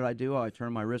shot. What did I do? Oh, I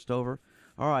turned my wrist over.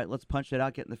 All right, let's punch it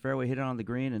out, get in the fairway, hit it on the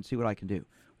green, and see what I can do.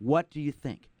 What do you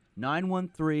think?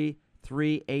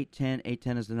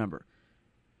 913-381-810 is the number.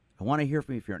 I want to hear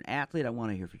from you if you're an athlete. I want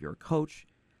to hear if you're a coach.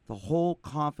 The whole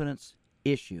confidence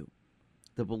issue,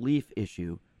 the belief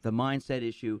issue, the mindset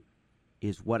issue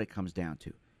is what it comes down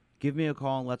to. Give me a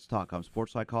call and let's talk. I'm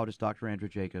sports psychologist Dr. Andrew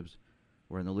Jacobs.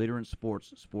 We're in the Leader in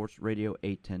Sports, Sports Radio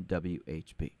 810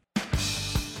 WHB.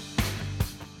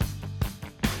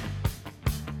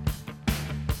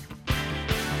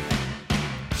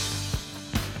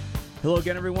 Hello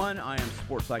again, everyone. I am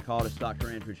sports psychologist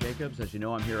Dr. Andrew Jacobs. As you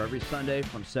know, I'm here every Sunday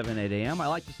from 7 to 8 a.m. I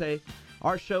like to say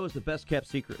our show is the best-kept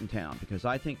secret in town because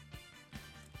I think, a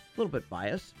little bit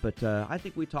biased, but I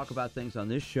think we talk about things on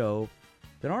this show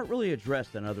that aren't really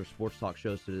addressed in other sports talk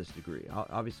shows to this degree.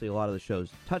 Obviously, a lot of the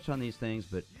shows touch on these things,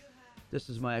 but this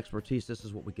is my expertise. This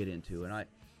is what we get into. And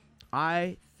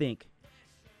I think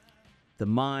the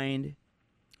mind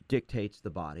dictates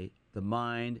the body. The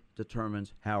mind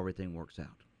determines how everything works out.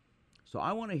 So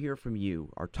I want to hear from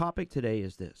you. Our topic today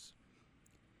is this: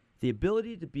 the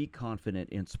ability to be confident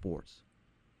in sports.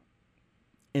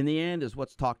 In the end is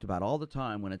what's talked about all the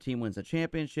time when a team wins a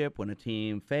championship, when a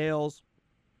team fails,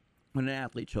 when an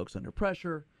athlete chokes under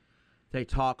pressure. They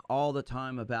talk all the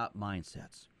time about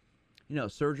mindsets. You know,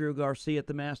 Sergio Garcia at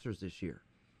the Masters this year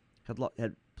had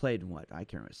played in what? I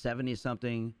can't remember,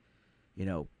 70-something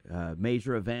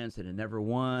major events and had never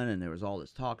won, and there was all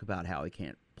this talk about how he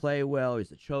can't play well,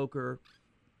 he's a choker.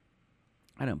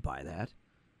 I don't buy that.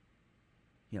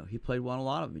 He won a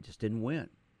lot of them, he just didn't win.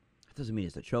 That doesn't mean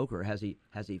he's a choker. Has he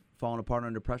fallen apart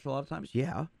under pressure a lot of times?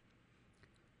 Yeah.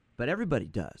 But everybody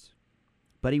does.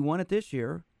 But he won it this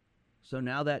year, so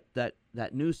now that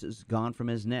noose is gone from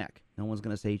his neck. No one's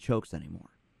going to say he chokes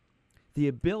anymore. The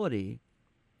ability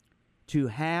to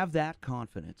have that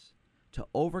confidence, to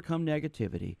overcome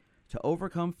negativity, to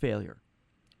overcome failure,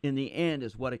 in the end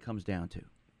is what it comes down to.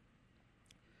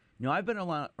 I've been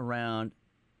around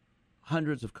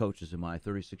hundreds of coaches in my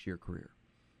 36-year career.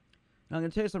 Now, I'm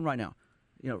going to tell you something right now.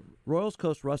 Royals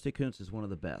coach Rusty Kuntz is one of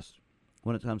the best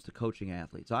when it comes to coaching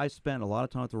athletes. I spent a lot of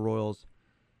time at the Royals,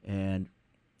 and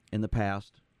in the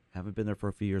past, haven't been there for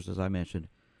a few years, as I mentioned,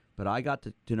 but I got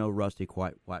to know Rusty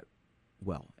quite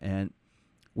well, and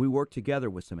we worked together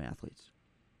with some athletes.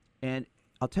 And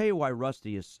I'll tell you why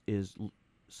Rusty is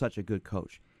such a good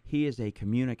coach. He is a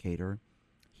communicator,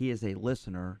 he is a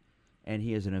listener, and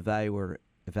he is an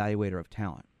evaluator of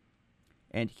talent.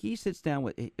 And he sits down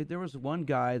with. There was one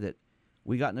guy that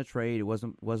we got in a trade who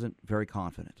wasn't very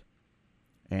confident,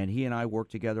 and he and I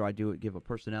worked together. I give a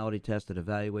personality test that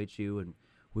evaluates you, and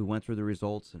we went through the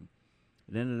results, and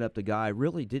it ended up the guy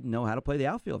really didn't know how to play the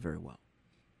outfield very well.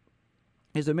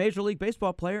 He's a Major League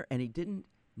Baseball player, and he didn't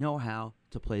know how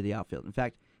to play the outfield. In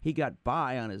fact, he got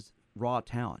by on his raw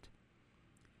talent.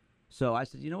 So I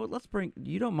said, you know what,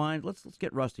 you don't mind, let's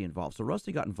get Rusty involved. So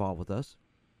Rusty got involved with us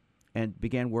and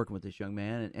began working with this young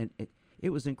man, and it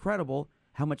was incredible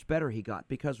how much better he got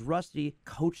because Rusty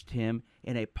coached him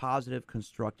in a positive,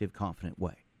 constructive, confident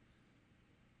way.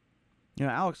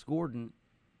 Alex Gordon,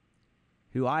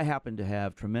 who I happen to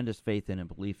have tremendous faith in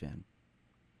and belief in,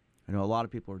 I know a lot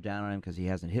of people are down on him because he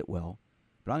hasn't hit well,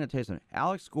 but I'm going to tell you something.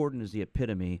 Alex Gordon is the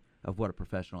epitome of what a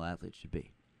professional athlete should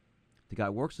be. The guy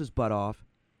works his butt off,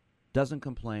 doesn't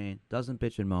complain, doesn't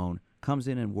bitch and moan, comes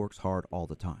in and works hard all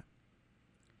the time.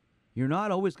 You're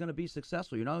not always going to be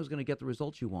successful. You're not always going to get the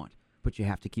results you want, but you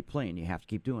have to keep playing. You have to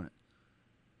keep doing it.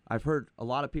 I've heard a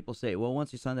lot of people say, well,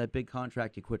 once you sign that big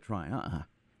contract, you quit trying.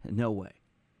 No way.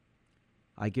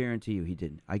 I guarantee you he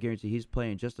didn't. I guarantee he's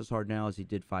playing just as hard now as he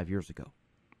did 5 years ago.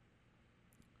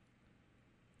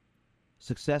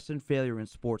 Success and failure in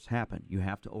sports happen. You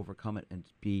have to overcome it and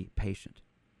be patient.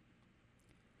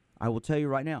 I will tell you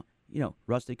right now,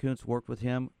 Rusty Kuntz worked with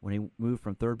him when he moved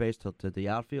from third base to the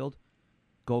outfield.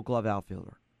 Gold Glove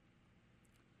outfielder.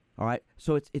 All right?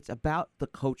 So it's about the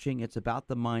coaching. It's about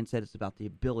the mindset. It's about the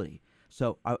ability.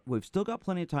 So we've still got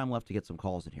plenty of time left to get some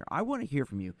calls in here. I want to hear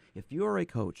from you. If you are a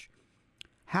coach,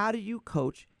 how do you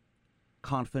coach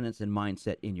confidence and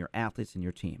mindset in your athletes and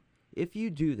your team? If you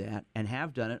do that and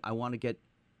have done it, I want to get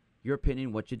your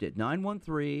opinion what you did.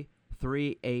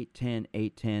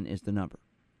 913-381-810 is the number.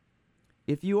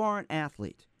 If you are an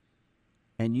athlete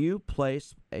and you play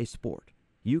a sport,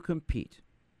 you compete,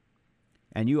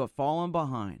 and you have fallen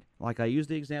behind, like I used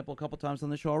the example a couple times on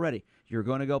the show already, you're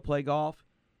going to go play golf,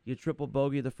 you triple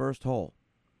bogey the first hole.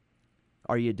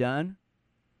 Are you done?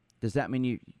 Does that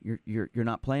mean you're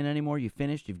not playing anymore? You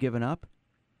finished? You've given up?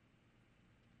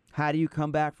 How do you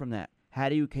come back from that? How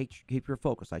do you keep your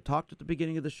focus? I talked at the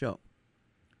beginning of the show.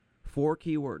 4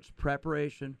 key words: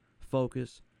 preparation,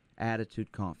 focus,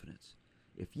 attitude, confidence.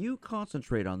 If you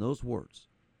concentrate on those words,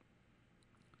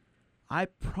 I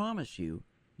promise you,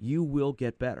 you will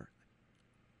get better.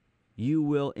 You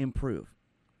will improve.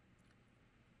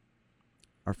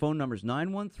 Our phone number is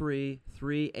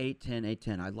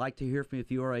 913-381-810. I'd like to hear from you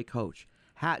if you are a coach.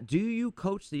 Do you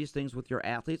coach these things with your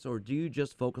athletes, or do you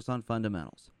just focus on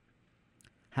fundamentals?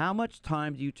 How much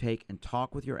time do you take and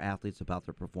talk with your athletes about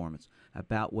their performance,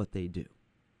 about what they do?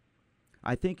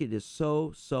 I think it is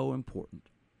so, so important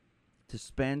to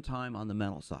spend time on the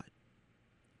mental side.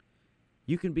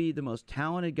 You can be the most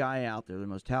talented guy out there, the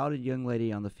most talented young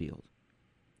lady on the field.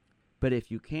 But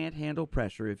if you can't handle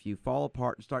pressure, if you fall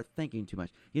apart and start thinking too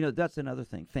much, that's another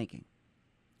thing, thinking.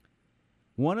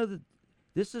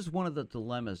 This is one of the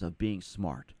dilemmas of being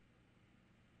smart.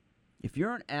 If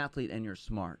you're an athlete and you're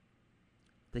smart,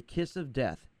 the kiss of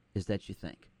death is that you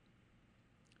think.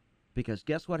 Because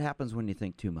guess what happens when you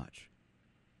think too much?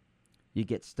 You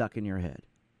get stuck in your head.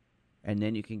 And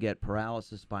then you can get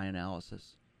paralysis by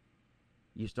analysis.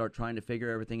 You start trying to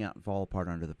figure everything out and fall apart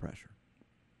under the pressure.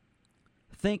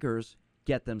 Thinkers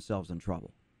get themselves in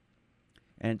trouble.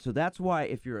 And so that's why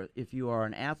if you are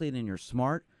an athlete and you're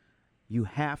smart, you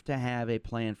have to have a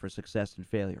plan for success and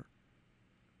failure.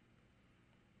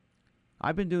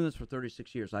 I've been doing this for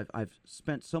 36 years. I've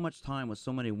spent so much time with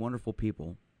so many wonderful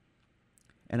people,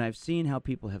 and I've seen how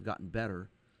people have gotten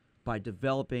better by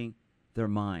developing their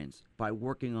minds, by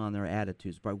working on their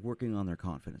attitudes, by working on their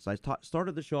confidence. I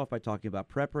started the show off by talking about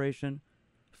preparation,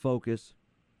 focus,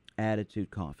 attitude,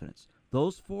 confidence.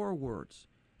 Those 4 words,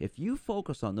 if you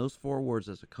focus on those 4 words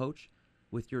as a coach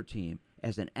with your team,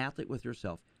 as an athlete with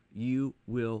yourself, you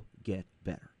will get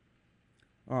better.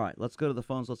 All right, let's go to the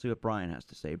phones. Let's see what Brian has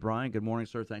to say. Brian, good morning,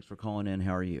 sir. Thanks for calling in.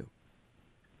 How are you?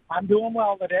 I'm doing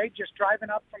well today, just driving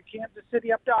up from Kansas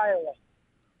City up to Iowa.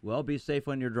 Well, be safe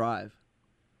on your drive.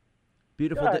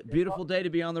 Beautiful day to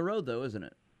be on the road, though, isn't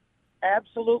it?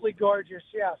 Absolutely gorgeous,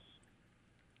 yes.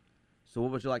 So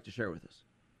what would you like to share with us?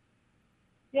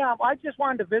 Yeah, I just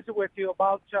wanted to visit with you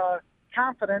about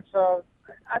confidence.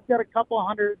 I've got a couple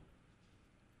hundred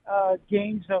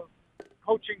games of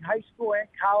coaching high school and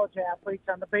college athletes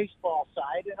on the baseball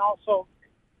side, and also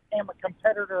am a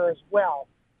competitor as well.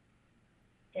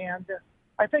 And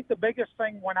I think the biggest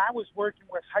thing when I was working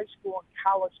with high school and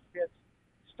college kids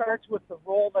starts with the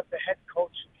role that the head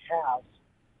coach has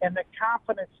and the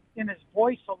confidence in his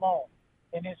voice alone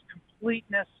and his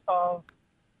completeness of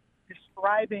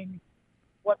describing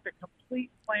what the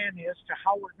complete plan is to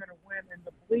how we're going to win, and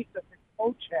the belief that the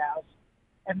coach has,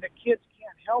 and the kids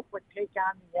can't help but take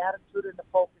on the attitude and the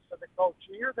focus of the coach.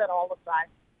 You hear that all the time,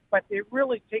 but they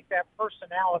really take that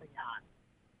personality on.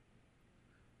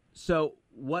 So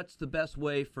what's the best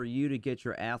way for you to get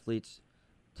your athletes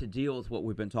to deal with what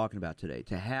we've been talking about today,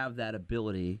 to have that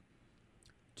ability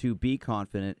to be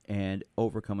confident and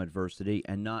overcome adversity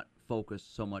and not focus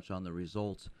so much on the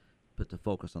results, but to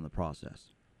focus on the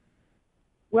process?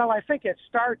 Well, I think it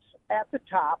starts at the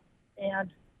top, and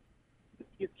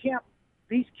you can't,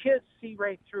 these kids see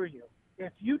right through you.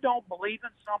 If you don't believe in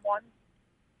someone,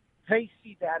 they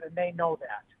see that and they know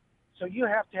that. So you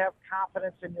have to have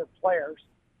confidence in your players.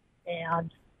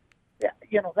 And,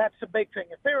 you know, that's the big thing.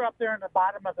 If they're up there in the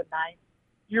bottom of the ninth,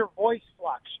 your voice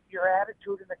flux, your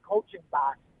attitude in the coaching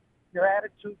box, your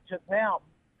attitude to them,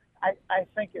 I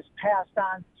think is passed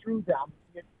on through them.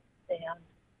 And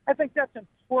I think that's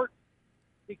important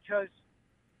because,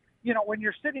 you know, when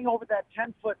you're sitting over that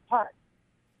 10-foot putt,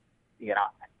 you know,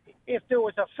 if there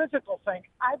was a physical thing,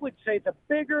 I would say the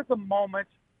bigger the moment,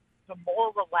 the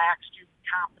more relaxed and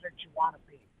confident you want to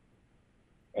be,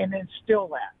 and instill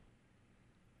that.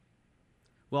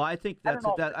 Well, I think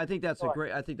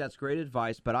that's great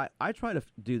advice. But I try to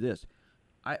do this.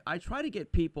 I try to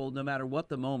get people, no matter what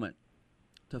the moment,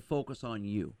 to focus on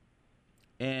you.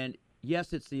 And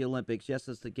yes, it's the Olympics. Yes,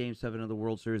 it's the Game 7 of the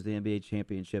World Series, the NBA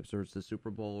championships, or it's the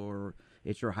Super Bowl, or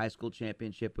it's your high school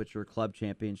championship, it's your club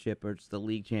championship, or it's the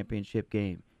league championship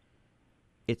game.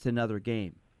 It's another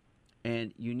game.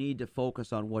 And you need to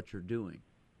focus on what you're doing.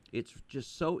 It's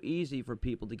just so easy for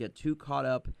people to get too caught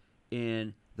up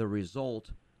in the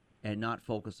result and not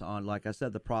focus on, like I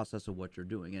said, the process of what you're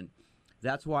doing. And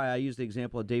that's why I used the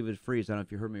example of David Freese. I don't know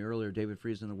if you heard me earlier. David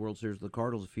Freese in the World Series of the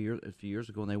Cardinals a few years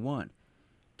ago, and they won.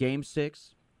 Game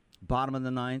 6, bottom of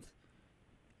the ninth,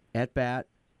 at bat,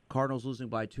 Cardinals losing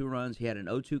by 2 runs. He had an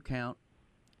 0-2 count,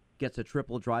 gets a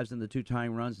triple, drives in the 2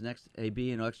 tying runs. Next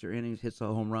AB in extra innings hits a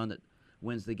home run that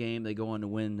wins the game. They go on to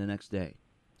win the next day.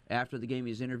 After the game,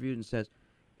 he's interviewed and says,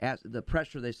 the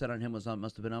pressure they set on him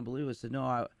must have been unbelievable. He said, no,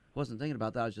 I wasn't thinking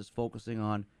about that. I was just focusing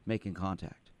on making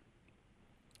contact.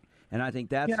 And I think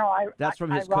that's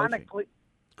from his coaching.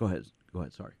 Go ahead.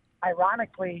 Sorry.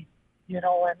 Ironically, you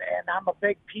know, and I'm a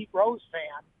big Pete Rose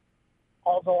fan,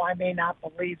 although I may not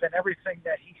believe in everything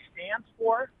that he stands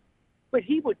for, but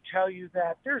he would tell you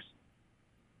that there's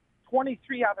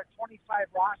 23 out of 25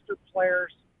 roster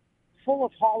players full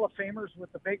of Hall of Famers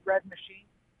with the big red machine.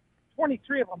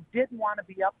 23 of them didn't want to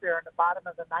be up there in the bottom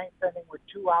of the ninth inning with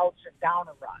 2 outs and down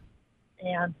a run.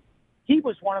 And he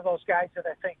was one of those guys that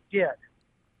I think did.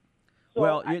 So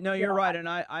well, you're right, and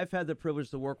I've had the privilege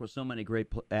to work with so many great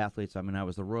athletes. I mean, I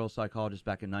was the Royal Psychologist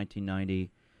back in 1990,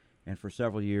 and for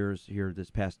several years here this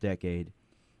past decade.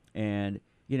 And,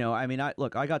 you know, I mean, I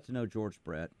got to know George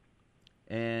Brett,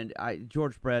 and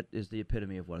George Brett is the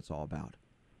epitome of what it's all about.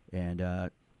 And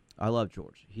I love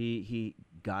George. He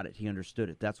got it. He understood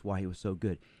it. That's why he was so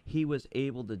good. He was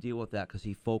able to deal with that because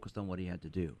he focused on what he had to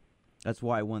do. That's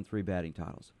why I won 3 batting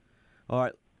titles. All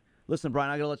right. Listen, Brian,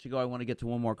 I got to let you go. I want to get to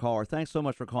one more caller. Thanks so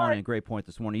much for calling in. Great point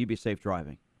this morning. You be safe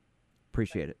driving.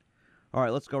 Appreciate it. All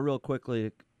right, let's go real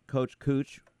quickly. Coach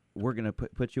Cooch, we're going to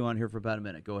put you on here for about a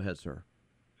minute. Go ahead, sir.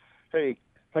 Hey,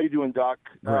 how you doing, Doc?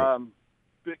 Great.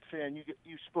 Big fan.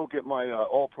 You spoke at my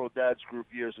All-Pro Dads group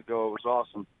years ago. It was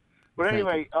awesome. But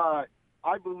anyway,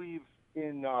 I believe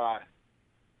in,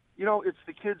 it's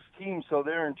the kids' team, so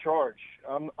they're in charge.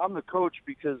 I'm the coach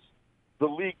because the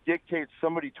league dictates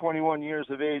somebody 21 years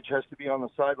of age has to be on the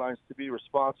sidelines to be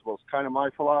responsible. It's kind of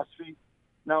my philosophy.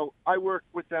 Now, I work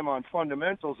with them on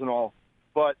fundamentals and all,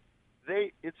 but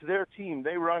it's their team.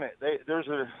 They run it. There's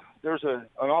an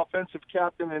offensive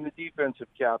captain and a defensive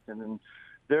captain, and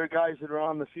they're guys that are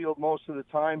on the field most of the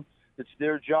time. It's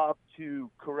their job to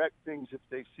correct things if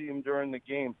they see them during the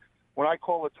game. When I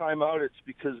call a timeout, it's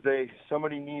because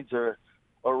somebody needs a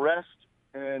rest,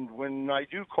 and when I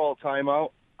do call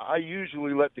timeout, I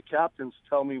usually let the captains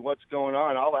tell me what's going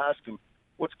on. I'll ask them,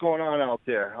 what's going on out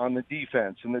there on the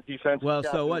defense, and the defense. Well,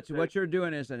 so what you're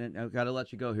doing is, and I've got to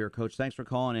let you go here, Coach. Thanks for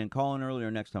calling in. Call in earlier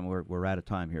next time. We're out of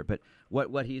time here. But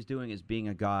what he's doing is being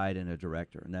a guide and a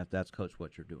director, and that's, Coach,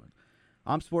 what you're doing.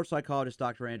 I'm sports psychologist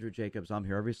Dr. Andrew Jacobs. I'm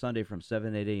here every Sunday from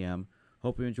 7 to 8 a.m.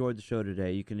 Hope you enjoyed the show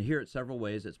today. You can hear it several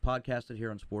ways. It's podcasted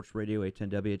here on Sports Radio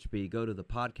 810 WHB. Go to the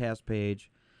podcast page,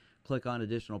 click on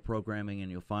additional programming, and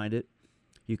you'll find it.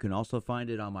 You can also find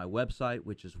it on my website,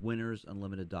 which is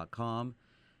winnersunlimited.com.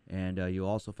 And you'll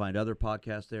also find other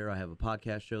podcasts there. I have a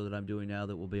podcast show that I'm doing now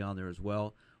that will be on there as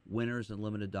well,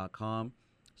 winnersunlimited.com.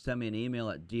 Send me an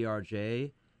email at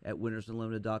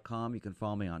drj@winnersunlimited.com. You can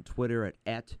follow me on Twitter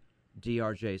at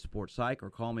drjsportspsych, or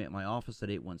call me at my office at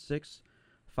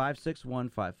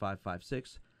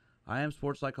 816-561-5556. I am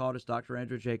sports psychologist Dr.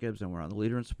 Andrew Jacobs, and we're on the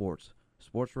Leader in Sports,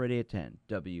 Sports Radio 10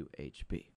 WHB.